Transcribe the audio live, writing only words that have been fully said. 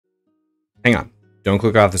Hang on, don't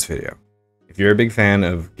click off this video. If you're a big fan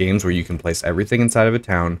of games where you can place everything inside of a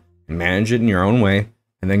town and manage it in your own way,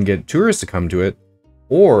 and then get tourists to come to it,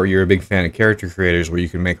 or you're a big fan of character creators where you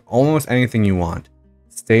can make almost anything you want,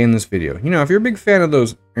 stay in this video. You know, if you're a big fan of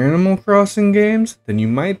those Animal Crossing games, then you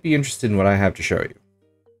might be interested in what I have to show you.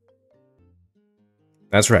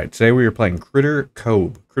 That's right, today we are playing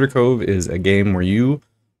Cove. Critter Cove is a game where you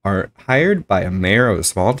are hired by a mayor of a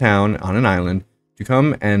small town on an island to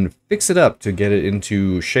come and fix it up to get it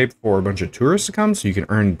into shape for a bunch of tourists to come so you can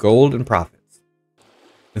earn gold and profits.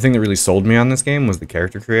 The thing that really sold me on this game was the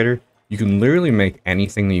character creator. You can literally make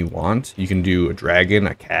anything that you want. You can do a dragon,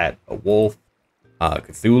 a cat, a wolf,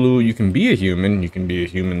 Cthulhu. You can be a human. You can be a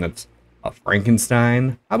human that's a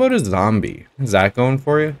Frankenstein. How about a zombie? Is that going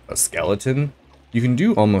for you? A skeleton? You can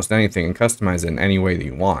do almost anything and customize it in any way that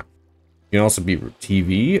you want. You can also be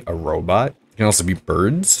TV, a robot. You can also be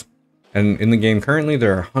birds. And in the game currently,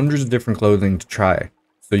 there are hundreds of different clothing to try.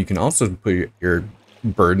 So you can also put your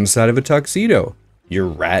bird inside of a tuxedo, your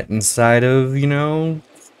rat inside of, you know,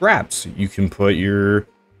 straps. You can put your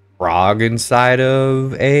frog inside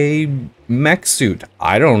of a mech suit.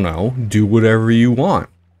 I don't know. Do whatever you want.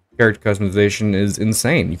 Character customization is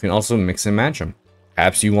insane. You can also mix and match them.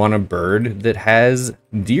 Perhaps you want a bird that has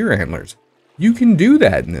deer antlers. You can do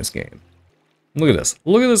that in this game. Look at this.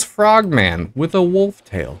 Look at this frog man with a wolf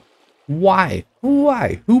tail. Why?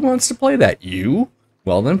 Why? Who wants to play that? You?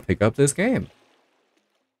 Well, then pick up this game.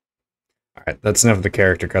 Alright, that's enough of the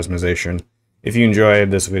character customization. If you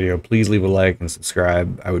enjoyed this video, please leave a like and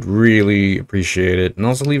subscribe. I would really appreciate it. And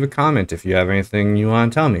also leave a comment if you have anything you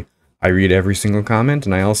want to tell me. I read every single comment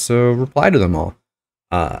and I also reply to them all.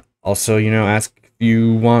 Also, you know, ask if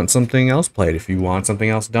you want something else played, if you want something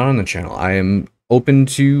else done on the channel. I am open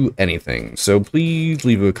to anything. So please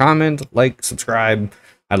leave a comment, like, subscribe.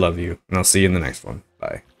 I love you, and I'll see you in the next one.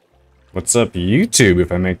 Bye. What's up, YouTube?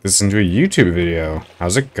 If I make this into a YouTube video,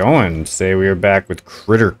 how's it going? Today we are back with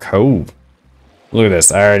Critter Cove. Look at this.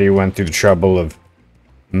 I already went through the trouble of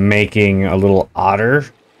making a little otter.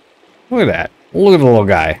 Look at that. Look at the little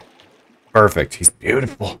guy. Perfect. He's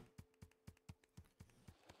beautiful.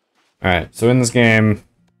 Alright, so in this game,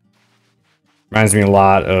 reminds me a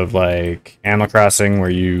lot of like Animal Crossing, where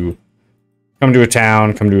you come to a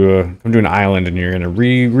town, come to an island, and you're gonna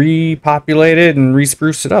repopulate it and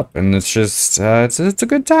re-spruce it up, and it's just it's a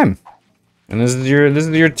good time. And this is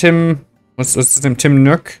your Tim, what's his name, Tim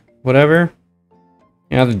Nook, whatever.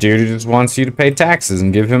 You know, the dude who just wants you to pay taxes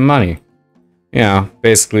and give him money. You know,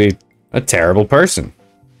 basically a terrible person.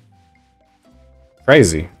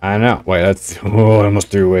 Crazy, I know. Wait, that's, oh, I almost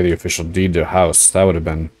threw away the official deed to a house. That would have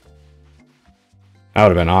been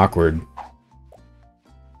awkward.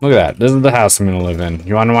 Look at that. This is the house I'm gonna live in.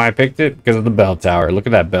 You wanna know why I picked it? Because of the bell tower. Look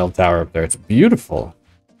at that bell tower up there. It's beautiful.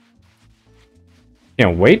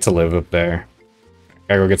 Can't wait to live up there.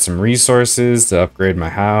 Gotta go get some resources to upgrade my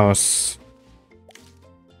house.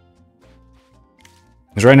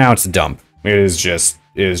 Because right now it's a dump. It is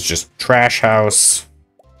just trash house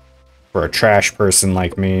for a trash person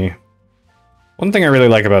like me. One thing I really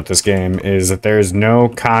like about this game is that there's no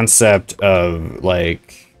concept of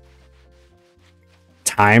like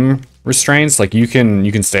time restraints. Like you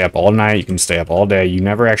can stay up all night, you can stay up all day. You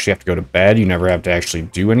never actually have to go to bed. You never have to actually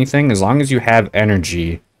do anything. As long as you have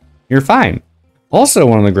energy, you're fine. Also,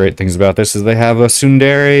 one of the great things about this is they have a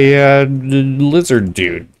tsundere lizard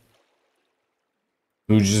dude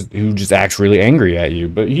who just acts really angry at you,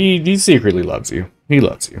 but he secretly loves you. He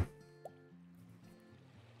loves you.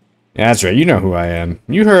 Yeah, that's right. You know who I am.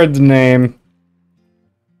 You heard the name.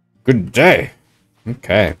 Good day.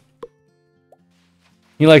 Okay.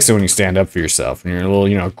 He likes it when you stand up for yourself and you're a little,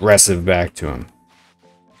 you know, aggressive back to him.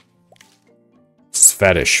 It's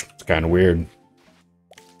fetish. It's kind of weird.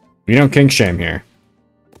 We don't kink shame here.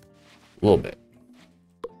 A little bit.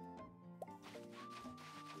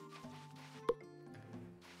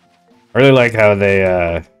 I really like how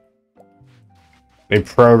they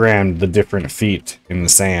programmed the different feet in the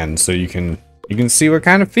sand so you can see what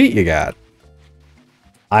kind of feet you got.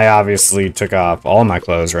 I obviously took off all my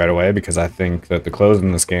clothes right away because I think that the clothes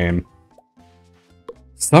in this game,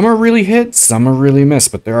 some are really hit, some are really miss,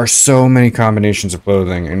 but there are so many combinations of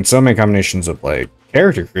clothing and so many combinations of like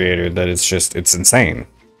character creator that it's insane.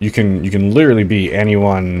 You can literally be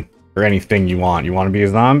anyone or anything you want. You want to be a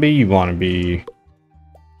zombie, you want to be,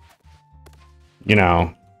 you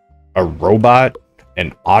know, a robot,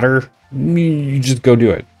 an otter, you just go do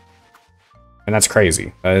it. And that's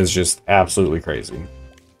crazy. That is just absolutely crazy.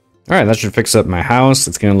 Alright, that should fix up my house.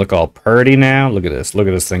 It's gonna look all purty now. Look at this. Look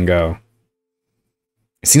at this thing go.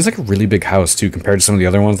 It seems like a really big house too, compared to some of the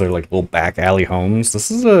other ones that are like little back alley homes.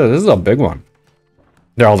 This is a big one.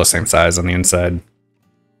 They're all the same size on the inside.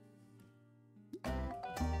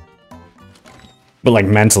 But like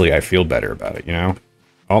mentally, I feel better about it, you know?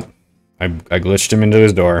 Oh, I glitched him into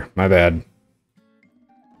his door. My bad.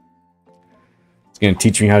 He's going to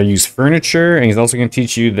teach me how to use furniture, and he's also going to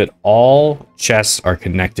teach you that all chests are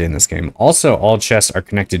connected in this game. Also, all chests are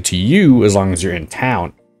connected to you as long as you're in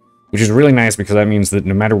town, which is really nice because that means that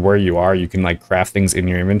no matter where you are, you can like craft things in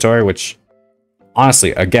your inventory, which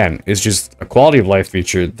honestly, again, is just a quality of life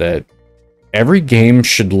feature that every game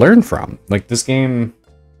should learn from. Like this game,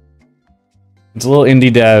 it's a little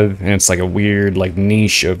indie dev, and it's like a weird like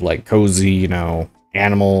niche of like cozy, you know,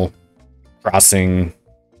 Animal Crossing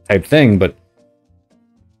type thing, but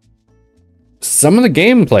some of the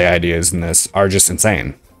gameplay ideas in this are just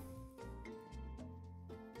insane.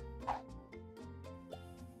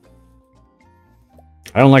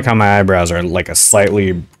 I don't like how my eyebrows are like a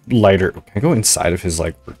slightly lighter. Can I go inside of his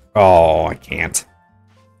like... Oh, I can't.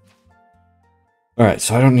 Alright,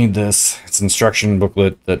 so I don't need this. It's an instruction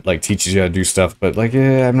booklet that like teaches you how to do stuff, but like,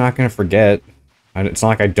 I'm not gonna forget. It's not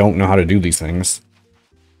like I don't know how to do these things.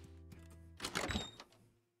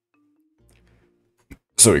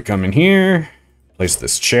 So we come in here, place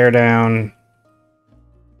this chair down.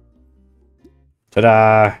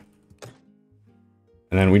 Ta-da!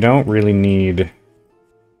 And then we don't really need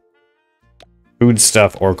food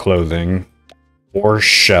stuff or clothing or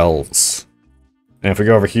shells. And if we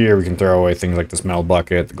go over here, we can throw away things like this metal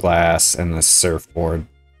bucket, the glass, and the surfboard.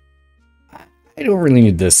 I don't really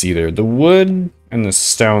need this either. The wood and the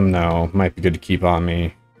stone, though, might be good to keep on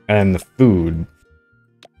me. And the food.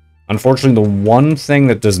 Unfortunately, the one thing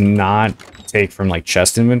that does not take from, like,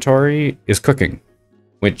 chest inventory is cooking.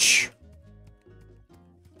 Which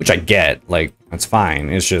I get. Like, that's fine.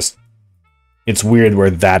 It's just... It's weird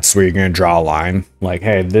where that's where you're going to draw a line. Like,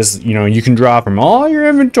 hey, this, you know, you can draw from all your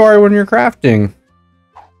inventory when you're crafting.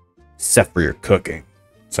 Except for your cooking.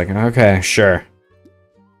 It's like, okay, sure.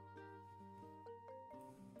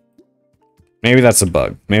 Maybe that's a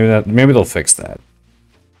bug. Maybe they'll fix that.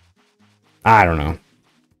 I don't know.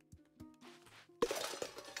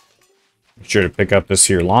 Be sure to pick up this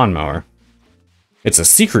here lawnmower. It's a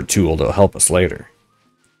secret tool that'll help us later.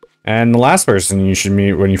 And the last person you should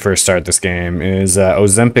meet when you first start this game is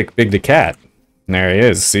Ozempic Big the Cat. And there he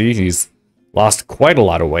is. See, he's lost quite a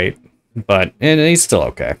lot of weight, but he's still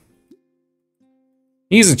okay.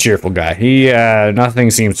 He's a cheerful guy.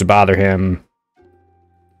 Nothing seems to bother him,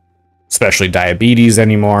 especially diabetes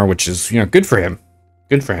anymore, which is, you know, good for him.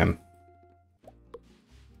 Good for him.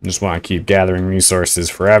 Just want to keep gathering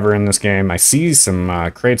resources forever in this game. I see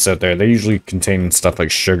some crates out there. They usually contain stuff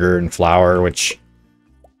like sugar and flour, which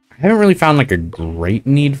I haven't really found like a great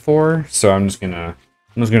need for, so I'm just gonna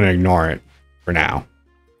ignore it for now.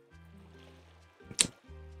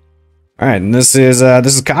 All right, and this is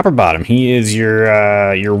Copperbottom. He is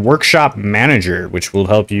your workshop manager, which will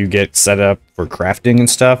help you get set up for crafting and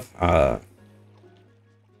stuff. I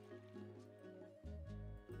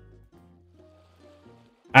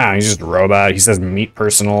don't know, he's just a robot. He says meat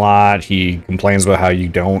person a lot. He complains about how you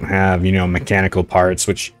don't have, you know, mechanical parts,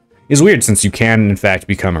 which is weird since you can, in fact,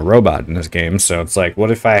 become a robot in this game. So it's like, what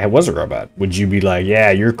if I was a robot? Would you be like,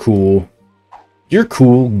 yeah, you're cool. You're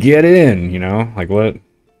cool. Get in, you know? Like, what?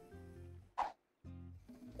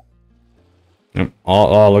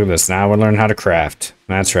 Oh, look at this. Now we're learning how to craft.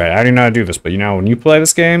 That's right. I already know how to do this, but, you know, when you play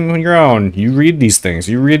this game on your own, you read these things.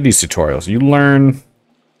 You read these tutorials. You learn.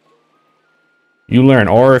 You learn.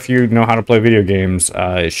 Or if you know how to play video games,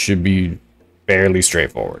 it should be fairly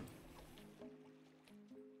straightforward.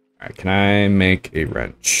 Alright, can I make a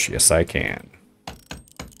wrench? Yes, I can.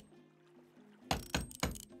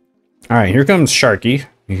 Alright, here comes Sharky.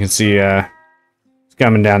 You can see, he's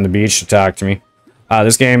coming down the beach to talk to me.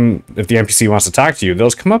 This game, if the NPC wants to talk to you, they'll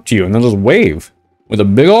just come up to you and they'll just wave with a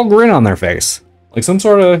big old grin on their face. Like some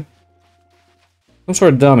sort of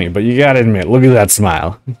dummy, but you gotta admit, look at that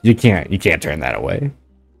smile. You can't turn that away.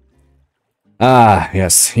 Ah,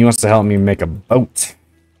 yes, he wants to help me make a boat.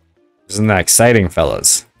 Isn't that exciting,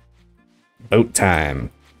 fellas? Boat time.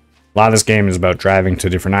 A lot of this game is about driving to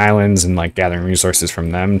different islands and like gathering resources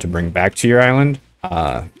from them to bring back to your island.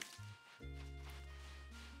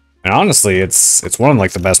 And honestly, it's one of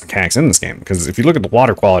like the best mechanics in this game, because if you look at the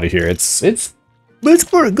water quality here, it's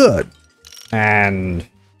pretty good. And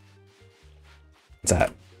what's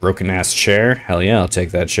that? Broken ass chair? Hell yeah, I'll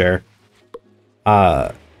take that chair.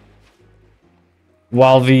 While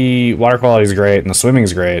the water quality is great and the swimming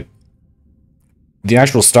is great, the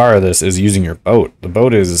actual star of this is using your boat. The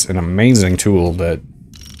boat is an amazing tool that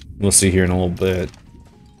we'll see here in a little bit.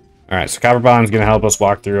 Alright, so Copper Bond's gonna help us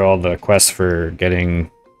walk through all the quests for getting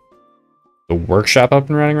the workshop up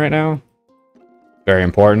and running right now. Very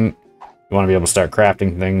important. You want to be able to start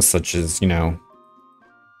crafting things such as, you know,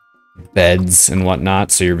 beds and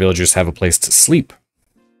whatnot, so your villagers have a place to sleep.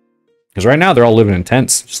 Because right now they're all living in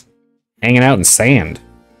tents, just hanging out in sand.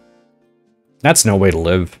 That's no way to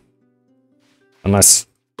live. Unless,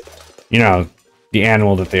 you know, the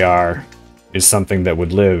animal that they are is something that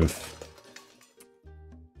would live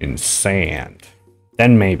in sand.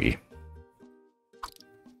 Then maybe.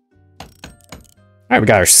 Alright, we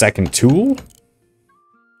got our second tool.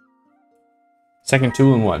 Second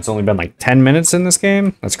tool in what? It's only been like 10 minutes in this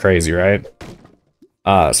game? That's crazy, right?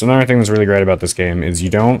 So another thing that's really great about this game is you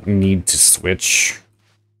don't need to switch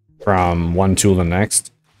from one tool to the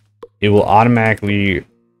next. It will automatically,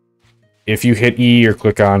 if you hit E or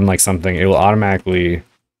click on like something, it will automatically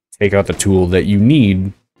take out the tool that you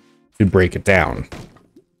need to break it down.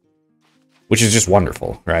 Which is just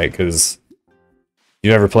wonderful, right? Because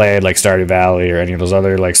you ever played like Stardew Valley or any of those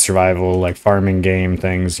other like survival, like farming game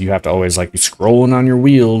things, you have to always like be scrolling on your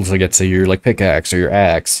wheel to get to your like pickaxe or your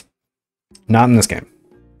axe. Not in this game.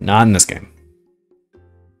 Not in this game.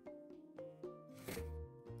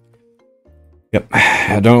 Yep.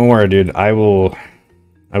 Don't worry, dude. I will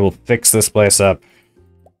fix this place up.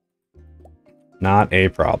 Not a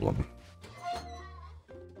problem.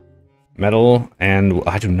 Metal, and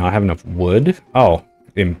I do not have enough wood. Oh,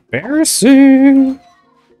 embarrassing.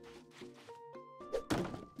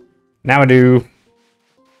 Now I do.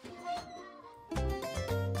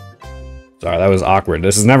 Sorry, that was awkward.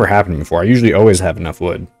 This has never happened before. I usually always have enough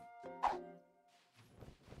wood.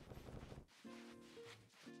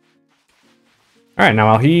 Alright, now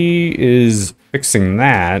while he is fixing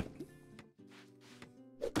that,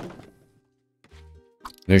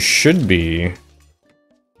 there should be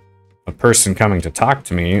a person coming to talk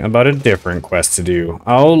to me about a different quest to do.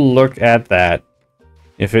 Oh, look at that.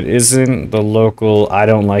 If it isn't the local I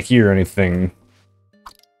don't like you or anything.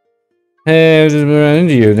 Hey, I just run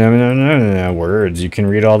into you. No, words. You can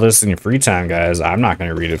read all this in your free time, guys. I'm not going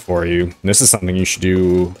to read it for you. This is something you should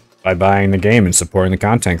do by buying the game and supporting the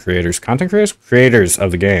content creators. Content creators? Creators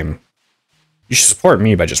of the game. You should support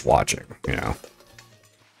me by just watching, you know.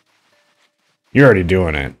 You're already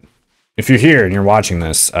doing it. If you're here and you're watching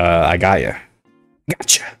this, I got you.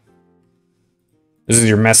 Gotcha. This is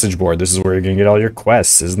your message board. This is where you're going to get all your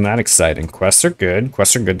quests. Isn't that exciting? Quests are good.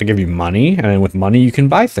 Quests are good to give you money, and with money you can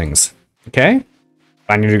buy things. Okay? If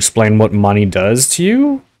I need to explain what money does to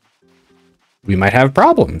you, we might have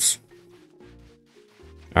problems.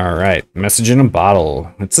 Alright, message in a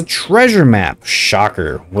bottle. It's a treasure map.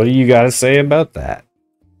 Shocker. What do you got to say about that?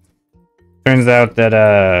 Turns out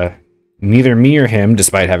that, neither me or him,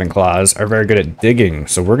 despite having claws, are very good at digging.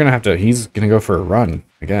 So we're gonna have to, he's gonna go for a run,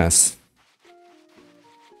 I guess.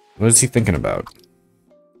 What is he thinking about?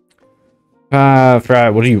 Fry,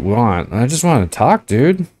 what do you want? I just want to talk,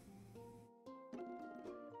 dude.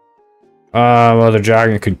 Well, they're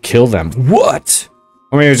jogging, it could kill them. What?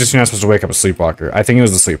 Or maybe it was just you're not supposed to wake up a sleepwalker. I think it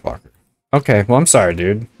was the sleepwalker. Okay, well, I'm sorry,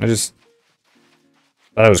 dude. I just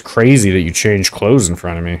thought it was crazy that you changed clothes in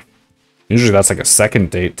front of me. Usually that's like a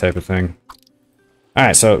second date type of thing.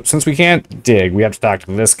 Alright, so since we can't dig, we have to talk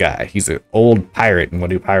to this guy. He's an old pirate, and what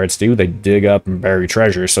do pirates do? They dig up and bury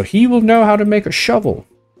treasure, so he will know how to make a shovel.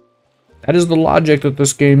 That is the logic that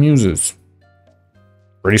this game uses.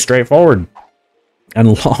 Pretty straightforward.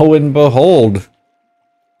 And lo and behold,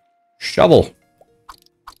 shovel.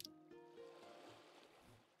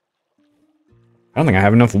 I don't think I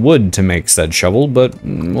have enough wood to make said shovel, but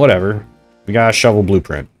whatever. We got a shovel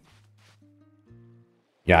blueprint.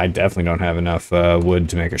 Yeah, I definitely don't have enough wood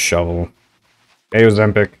to make a shovel. Hey,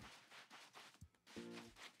 Ozempic.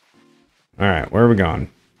 Alright, where are we going?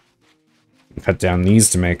 Cut down these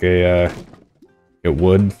to make a get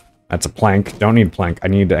wood. That's a plank. Don't need plank. I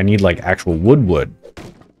need like actual wood.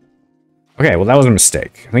 Okay, well that was a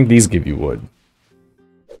mistake. I think these give you wood.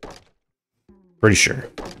 Pretty sure.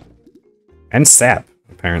 And sap,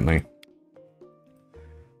 apparently.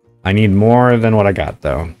 I need more than what I got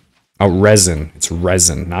though. Oh, resin. It's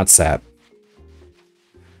resin, not sap.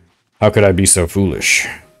 How could I be so foolish?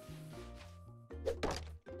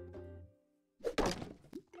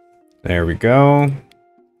 There we go.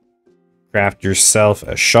 Craft yourself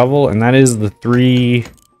a shovel, and that is the 3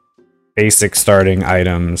 basic starting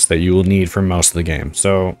items that you will need for most of the game.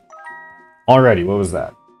 So, already, what was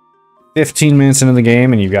that? 15 minutes into the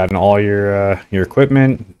game, and you've gotten all your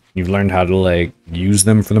equipment. You've learned how to, like, use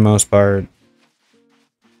them for the most part.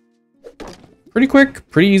 Pretty quick,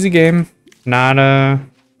 pretty easy game. Not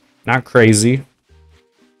crazy.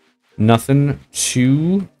 Nothing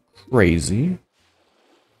too crazy.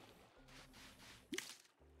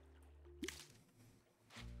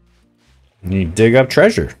 And you dig up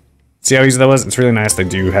treasure. See how easy that was? It's really nice. They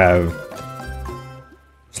do have...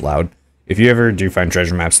 It's loud. If you ever do find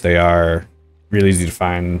treasure maps, they are really easy to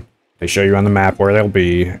find. They show you on the map where they'll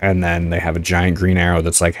be, and then they have a giant green arrow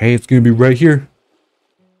that's like, hey, it's gonna be right here.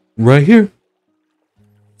 Right here.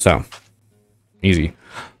 So, easy.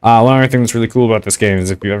 One other thing that's really cool about this game is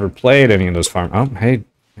if you ever played any of those farm... Oh, hey,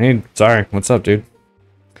 sorry. What's up, dude?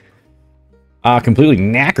 Completely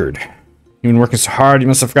knackered. You've been working so hard, you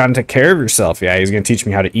must have forgotten to take care of yourself. Yeah, he's gonna teach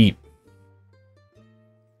me how to eat.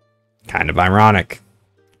 Kind of ironic.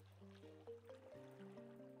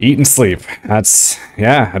 Eat and sleep. That's...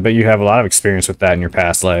 Yeah, I bet you have a lot of experience with that in your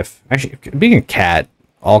past life. Actually, being a cat,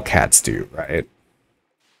 all cats do, right?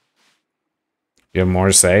 You have more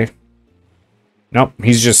to say? Nope,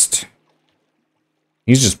 he's just...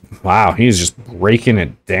 Wow, he's just breaking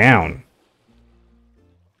it down.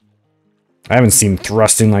 I haven't seen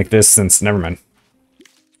thrusting like this since... Never mind.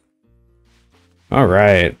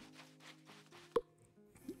 Alright.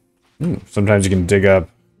 Sometimes you can dig up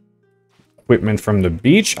equipment from the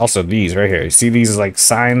beach. Also these right here. You see these like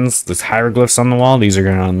signs, these hieroglyphs on the wall? These are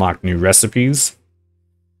going to unlock new recipes.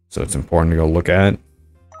 So it's important to go look at.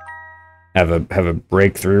 Have a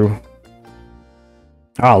breakthrough.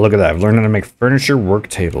 Oh, look at that. I've learned how to make furniture work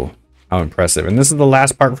table. How impressive. And this is the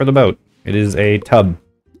last part for the boat. It is a tub.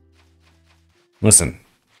 Listen.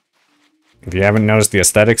 If you haven't noticed the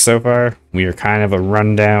aesthetics so far, we are kind of a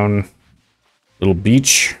rundown little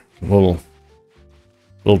beach, little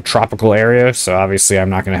tropical area. So obviously I'm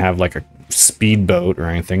not going to have like a speedboat or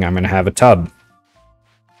anything. I'm going to have a tub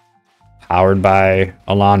powered by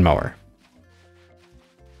a lawnmower.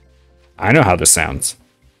 I know how this sounds.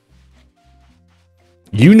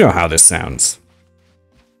 You know how this sounds.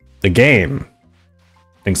 The game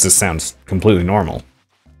thinks this sounds completely normal.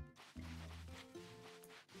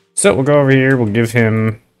 So we'll go over here. We'll give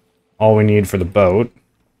him all we need for the boat.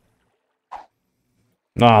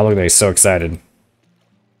 Oh, look at that. He's so excited.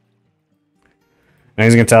 Now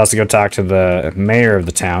he's going to tell us to go talk to the mayor of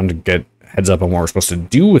the town to get heads up on what we're supposed to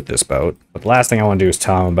do with this boat. But the last thing I want to do is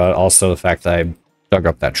tell him about also the fact that I dug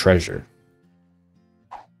up that treasure.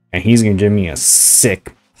 And he's going to give me a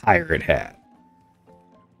sick pirate hat.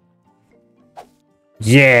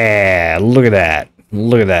 Yeah, look at that.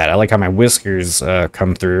 Look at that. I like how my whiskers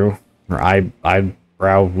come through. Or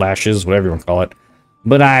eyebrow lashes, whatever you want to call it.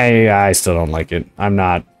 But I still don't like it. I'm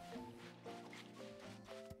not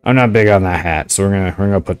big on that hat, so we're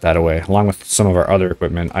gonna put that away, along with some of our other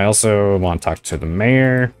equipment. I also want to talk to the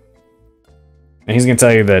mayor. And he's gonna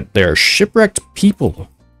tell you that there are shipwrecked people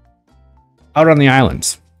out on the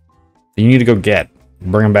islands that you need to go get.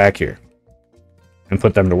 Bring them back here. And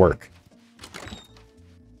put them to work.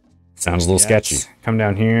 Sounds a little sketchy. Come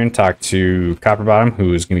down here and talk to Copperbottom,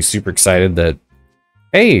 who is going to be super excited that,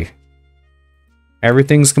 hey,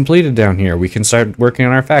 everything's completed down here. We can start working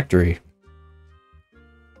on our factory.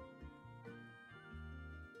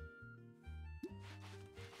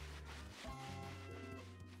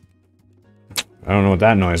 I don't know what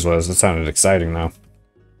that noise was. That sounded exciting, though.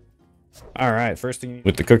 Alright, first thing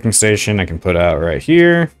with the cooking station, I can put out right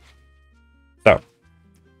here. So,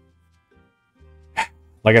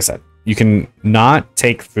 like I said, you can not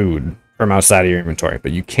take food from outside of your inventory,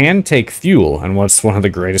 but you can take fuel. And what's one of the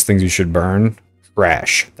greatest things you should burn?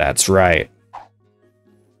 Trash. That's right.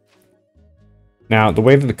 Now, the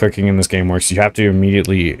way that the cooking in this game works, you have to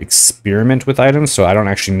immediately experiment with items. So I don't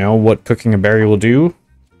actually know what cooking a berry will do.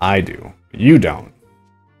 I do. You don't.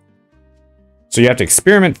 So you have to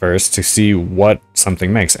experiment first to see what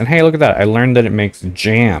something makes. And hey, look at that. I learned that it makes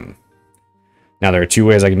jam. Now, there are two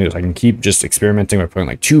ways I can do this. I can keep just experimenting by putting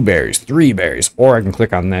like 2 berries, 3 berries, or I can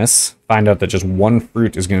click on this, find out that just one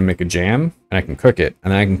fruit is going to make a jam, and I can cook it,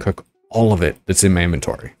 and then I can cook all of it that's in my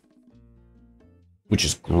inventory, which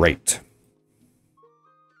is great.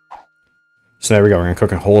 So there we go. We're going to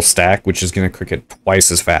cook a whole stack, which is going to cook it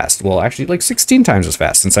twice as fast. Well, actually, like 16 times as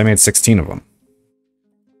fast, since I made 16 of them.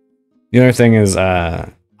 The other thing is,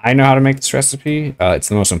 I know how to make this recipe. It's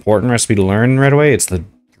the most important recipe to learn right away. It's the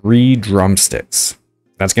 3 drumsticks.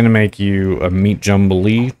 That's going to make you a meat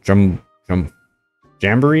jamboree,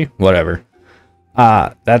 jamboree, whatever.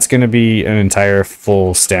 That's going to be an entire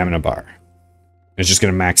full stamina bar. It's just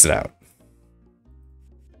going to max it out.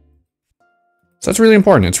 So that's really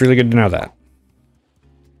important. It's really good to know that.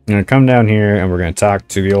 I'm going to come down here and we're going to talk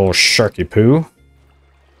to the old Sharky Poo.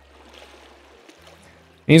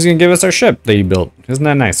 He's going to give us our ship that he built. Isn't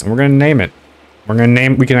that nice? And we're going to name it.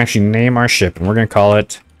 We can actually name our ship, and we're going to call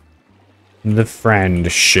it the Friend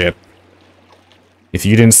Ship. If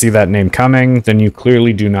you didn't see that name coming, then you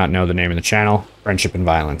clearly do not know the name of the channel, Friendship and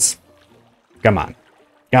Violence. Come on.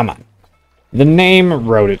 Come on. The name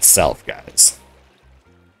wrote itself, guys.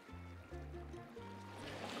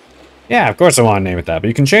 Yeah, of course I want to name it that, but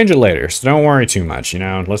you can change it later, so don't worry too much, you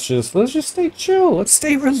know? Let's just stay chill. Let's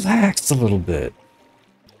stay relaxed a little bit.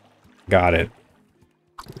 Got it.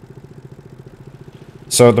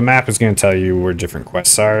 So the map is going to tell you where different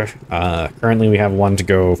quests are. Currently we have one to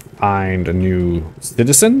go find a new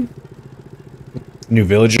citizen, new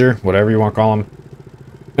villager, whatever you want to call them.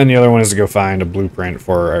 And the other one is to go find a blueprint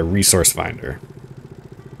for a resource finder.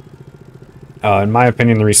 In my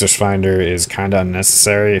opinion, the resource finder is kind of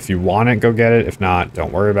unnecessary. If you want it, go get it. If not,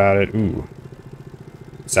 don't worry about it. Ooh.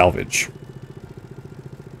 Salvage.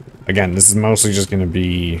 Again, this is mostly just going to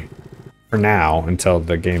be, for now, until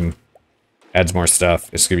the game adds more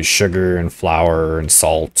stuff. It's going to be sugar and flour and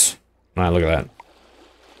salt. Ah, look at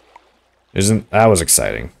that. That was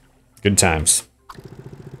exciting. Good times.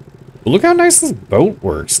 But look how nice this boat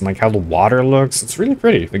works and like how the water looks. It's really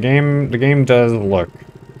pretty. The game does look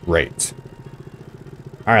great.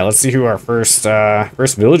 All right, let's see who our first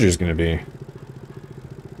villager is going to be.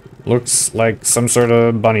 Looks like some sort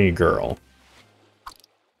of bunny girl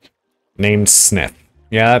named Sniff.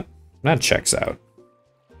 Yeah, that checks out.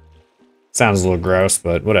 Sounds a little gross,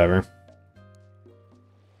 but whatever.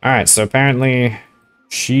 All right, so apparently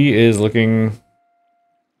she is looking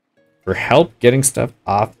for help getting stuff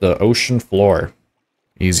off the ocean floor.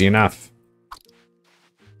 Easy enough.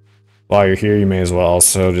 While you're here, you may as well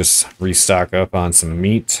also just restock up on some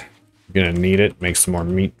meat. You're gonna need it. Make some more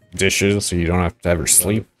meat dishes so you don't have to ever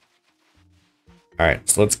sleep. Alright,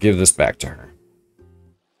 so let's give this back to her.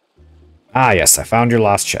 Ah, yes, I found your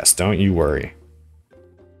lost chest. Don't you worry.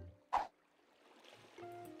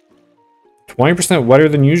 20% wetter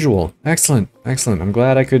than usual. Excellent, excellent. I'm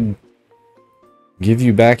glad I could give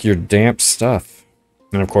you back your damp stuff.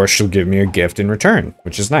 And of course, she'll give me a gift in return,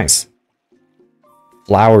 which is nice.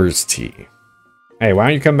 Flowers tea. Hey, why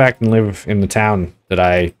don't you come back and live in the town that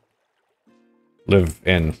I live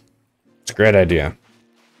in? It's a great idea.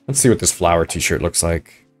 Let's see what this flower t-shirt looks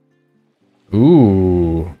like.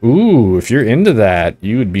 Ooh, ooh, if you're into that,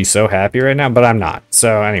 you would be so happy right now, but I'm not.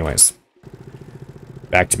 So anyways,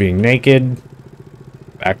 back to being naked.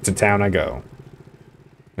 Back to town I go.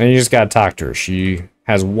 And you just gotta talk to her. She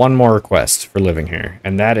has one more request for living here,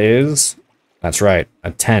 and that is, that's right,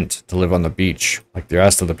 a tent to live on the beach, like the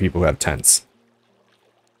rest of the people who have tents.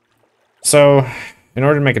 So, in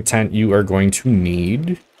order to make a tent, you are going to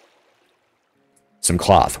need some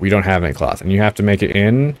cloth. We don't have any cloth, and you have to make it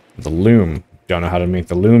in the loom. Don't know how to make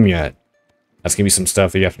the loom yet. That's gonna be some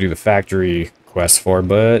stuff that you have to do the factory quest for,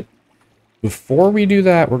 but before we do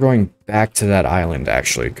that, we're going back to that island,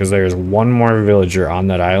 actually, because there's one more villager on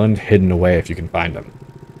that island hidden away if you can find him.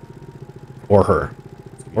 Or her.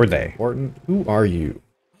 Or they. Important. Who are you?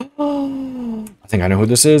 I think I know who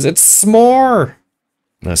this is. It's S'more!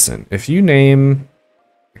 Listen, if you name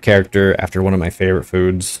a character after one of my favorite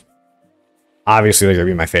foods, obviously they're going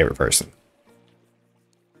to be my favorite person.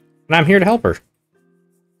 And I'm here to help her.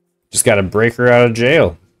 Just got to break her out of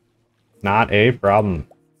jail. Not a problem.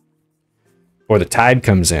 Or the tide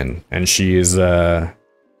comes in and she is in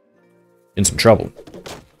some trouble.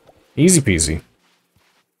 Easy peasy.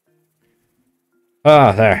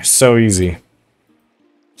 Ah, there. So easy.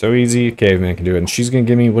 So easy, a caveman can do it. And she's going to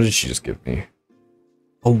give me, what did she just give me?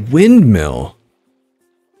 A windmill.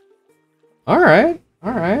 Alright,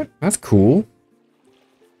 alright. That's cool.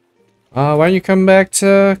 Why don't you come back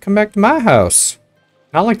to my house?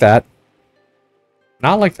 Not like that.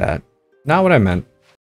 Not like that. Not what I meant.